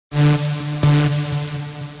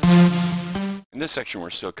In this section we're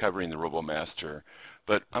still covering the RoboMaster,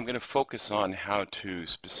 but I'm going to focus on how to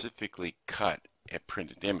specifically cut a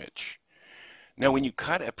printed image. Now when you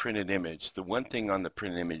cut a printed image, the one thing on the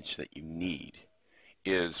printed image that you need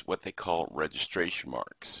is what they call registration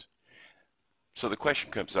marks. So the question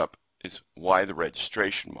comes up is, why the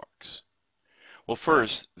registration marks? Well,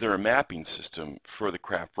 first, they're a mapping system for the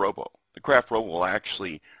Craft Robo. The Craft Robo will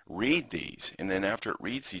actually read these, and then after it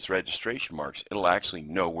reads these registration marks, it'll actually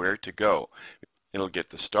know where to go. It'll get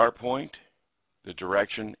the start point, the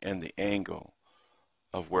direction, and the angle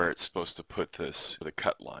of where it's supposed to put this, the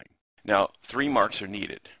cut line. Now, 3 marks are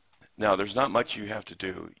needed. Now, there's not much you have to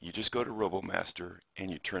do. You just go to RoboMaster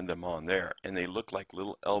and you turn them on there, and they look like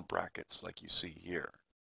little L brackets like you see here.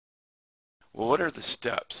 Well, what are the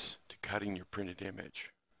steps to cutting your printed image?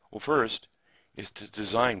 Well, first is to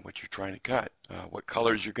design what you're trying to cut, what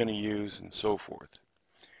colors you're going to use, and so forth.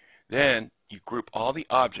 Then you group all the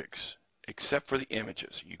objects except for the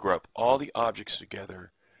images. You group all the objects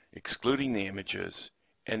together, excluding the images,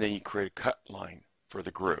 and then you create a cut line for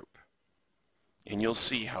the group. And you'll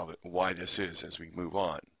see why this is as we move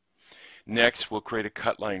on. Next, we'll create a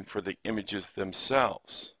cut line for the images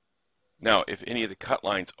themselves. Now, if any of the cut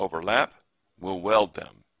lines overlap, we'll weld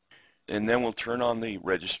them. And then we'll turn on the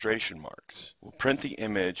registration marks. We'll print the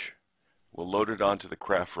image, we'll load it onto the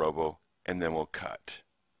Craft Robo, and then we'll cut.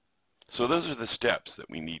 So those are the steps that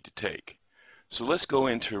we need to take. So let's go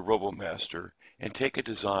into RoboMaster and take a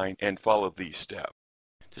design and follow these steps.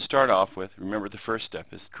 To start off with, remember the first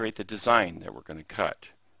step is create the design that we're going to cut.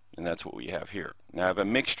 And that's what we have here. Now I have a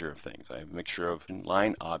mixture of things. I have a mixture of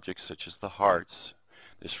line objects such as the hearts,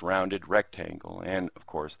 this rounded rectangle, and of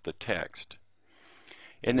course the text.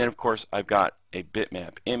 And then of course I've got a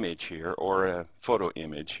bitmap image here, or a photo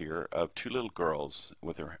image here, of 2 little girls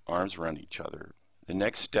with their arms around each other. The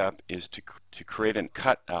next step is to create a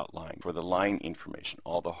cut outline for the line information,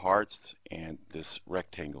 all the hearts and this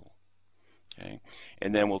rectangle. Okay?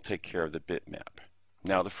 And then we'll take care of the bitmap.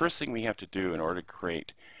 Now the first thing we have to do in order to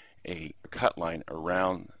create a cut line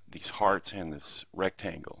around these hearts and this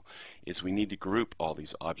rectangle is we need to group all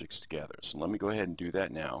these objects together. So let me go ahead and do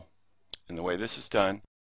that now. And the way this is done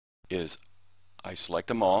is I select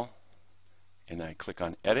them all and I click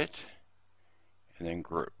on Edit and then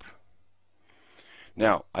Group.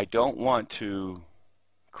 Now I don't want to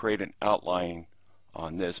create an outline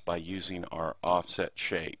on this by using our offset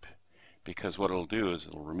shape, because what it'll do is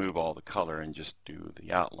it'll remove all the color and just do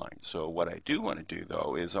the outline. So what I do want to do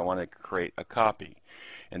though is I want to create a copy,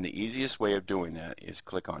 and the easiest way of doing that is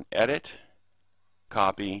click on Edit,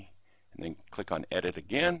 Copy, and then click on Edit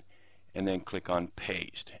again, and then click on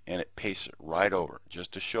Paste, and it pastes it right over.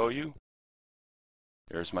 Just to show you,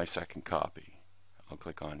 there's my second copy. I'll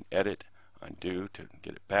click on Edit, Undo to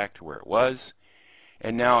get it back to where it was,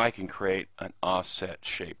 and now I can create an offset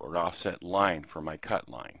shape or offset line for my cut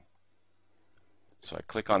line. So I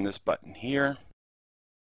click on this button here,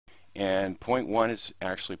 and point 1 is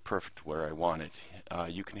actually perfect where I want it.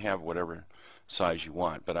 You can have whatever size you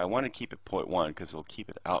want, but I want to keep it point 1 because it'll keep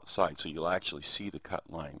it outside so you'll actually see the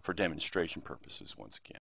cut line for demonstration purposes once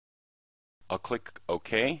again. I'll click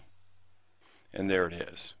OK, and there it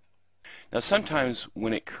is. Now sometimes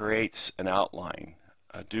when it creates an outline,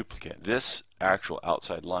 a duplicate, this actual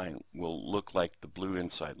outside line will look like the blue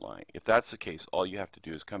inside line. If that's the case, all you have to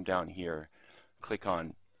do is come down here, click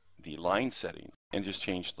on the line settings, and just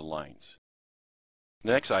change the lines.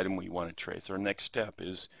 The next item we want to trace, our next step,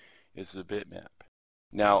 is the bitmap.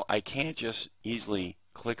 Now I can't just easily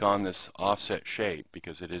click on this offset shape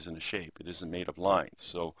because it isn't a shape, it isn't made of lines.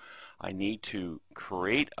 So I need to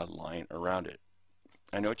create a line around it.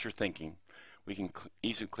 I know what you're thinking. We can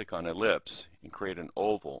easily click on ellipse and create an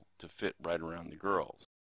oval to fit right around the girls.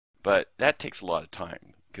 But that takes a lot of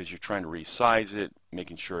time because you're trying to resize it,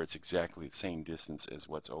 making sure it's exactly the same distance as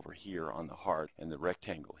what's over here on the heart and the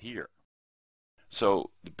rectangle here. So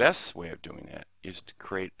the best way of doing that is to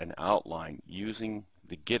create an outline using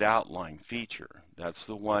the Get Outline feature. That's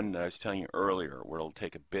the one that I was telling you earlier where it'll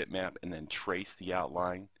take a bitmap and then trace the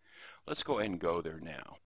outline. Let's go ahead and go there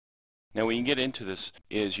now. Now when you get into this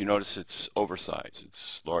is you notice it's oversized,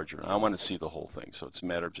 it's larger. I want to see the whole thing, so it's a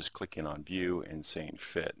matter of just clicking on View and saying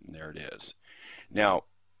Fit, and there it is. Now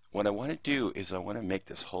what I want to do is I want to make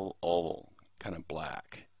this whole oval kind of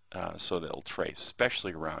black so that it'll trace,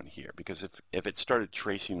 especially around here, because if it started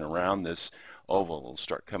tracing around this oval, it'll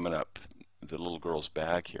start coming up the little girl's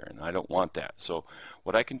back here, and I don't want that. So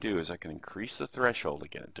what I can do is I can increase the threshold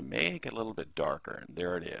again to make it a little bit darker, and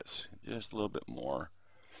there it is, just a little bit more.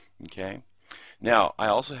 Okay, Now, I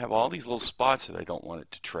also have all these little spots that I don't want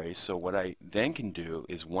it to trace, so what I then can do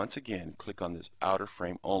is once again click on this outer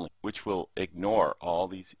frame only, which will ignore all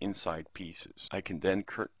these inside pieces. I can then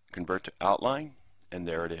convert to outline, and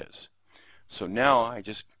there it is. So now I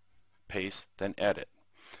just paste, then edit.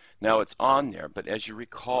 Now it's on there, but as you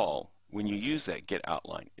recall, when you use that get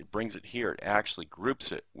outline, it brings it here. It actually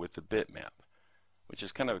groups it with the bitmap, which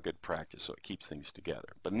is kind of a good practice, so it keeps things together.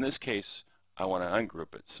 But in this case, I want to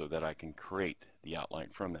ungroup it so that I can create the outline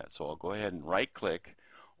from that. So I'll go ahead and right click,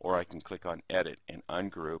 or I can click on edit and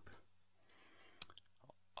ungroup.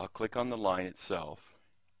 I'll click on the line itself,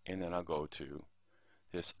 and then I'll go to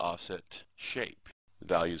this offset shape. The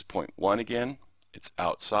value is 0.1 again. It's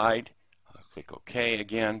outside. I'll click OK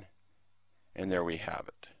again, and there we have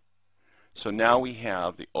it. So now we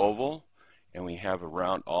have the oval, and we have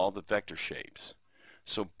around all the vector shapes.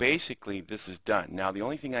 So basically this is done. Now the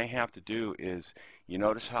only thing I have to do is, you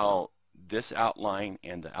notice how this outline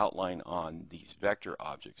and the outline on these vector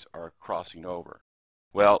objects are crossing over.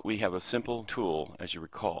 Well, we have a simple tool, as you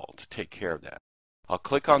recall, to take care of that. I'll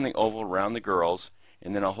click on the oval around the girls,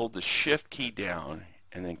 and then I'll hold the shift key down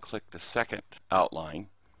and then click the second outline,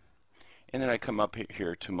 and then I come up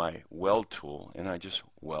here to my weld tool and I just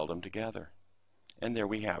weld them together, and there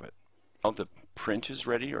we have it. Now the print is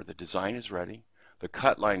ready, or the design is ready. The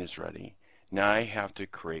cut line is ready. Now I have to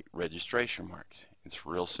create registration marks. It's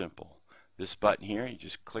real simple. This button here, you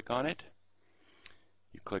just click on it.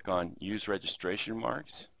 You click on Use Registration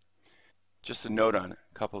Marks. Just a note on a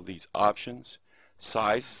couple of these options.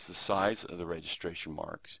 Size is the size of the registration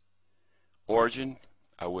marks. Origin,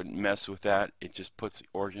 I wouldn't mess with that. It just puts the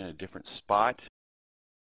origin in a different spot.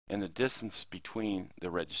 And the distance between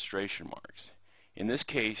the registration marks. In this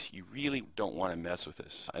case, you really don't want to mess with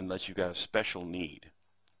this unless you've got a special need.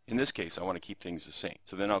 In this case, I want to keep things the same.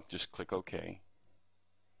 So then I'll just click OK.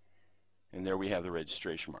 And there we have the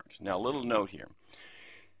registration marks. Now a little note here.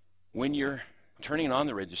 When you're turning on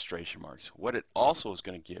the registration marks, what it also is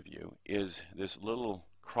going to give you is this little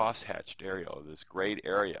cross-hatched area, or this grayed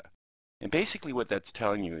area. And basically what that's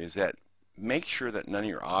telling you is that make sure that none of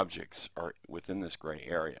your objects are within this gray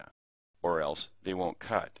area, or else they won't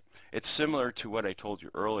cut. It's similar to what I told you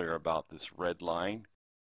earlier about this red line,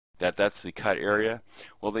 that's the cut area.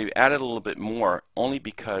 Well, they've added a little bit more only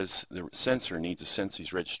because the sensor needs to sense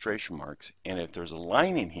these registration marks, and if there's a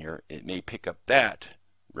line in here, it may pick up that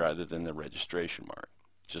rather than the registration mark.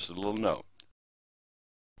 Just a little note.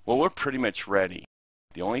 Well, we're pretty much ready.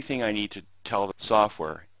 The only thing I need to tell the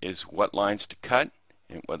software is what lines to cut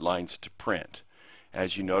and what lines to print.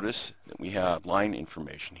 As you notice, that we have line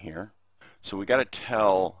information here. So we got to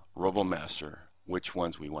tell RoboMaster which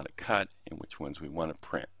ones we want to cut and which ones we want to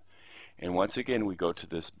print. And once again, we go to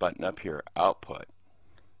this button up here, Output.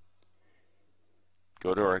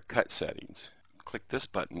 Go to our cut settings. Click this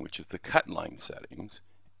button, which is the cut line settings.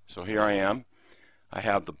 So here I am. I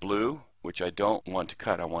have the blue, which I don't want to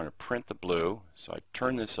cut. I want to print the blue. So I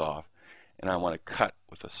turn this off, and I want to cut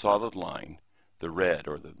with a solid line the red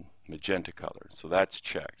or the magenta color. So that's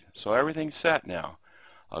checked. So everything's set now.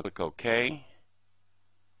 I'll click OK.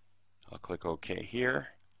 I'll click OK here.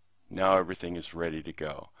 Now everything is ready to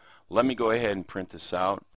go. Let me go ahead and print this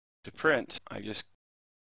out. To print, I just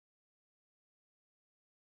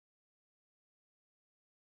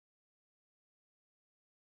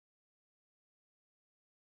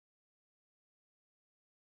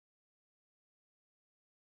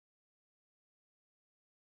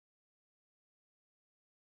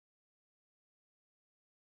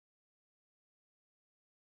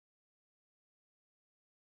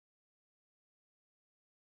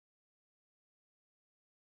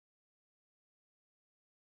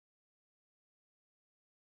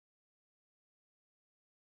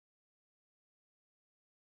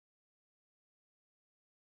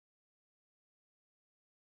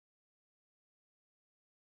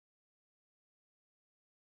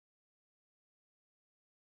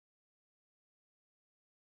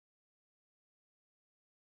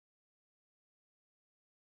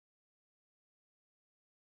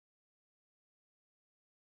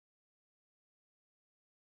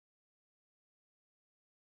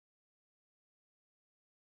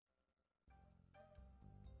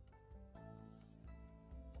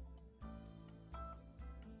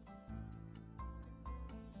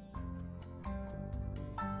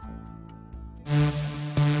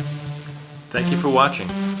Thank you for watching.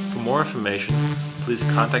 For more information, please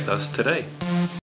contact us today.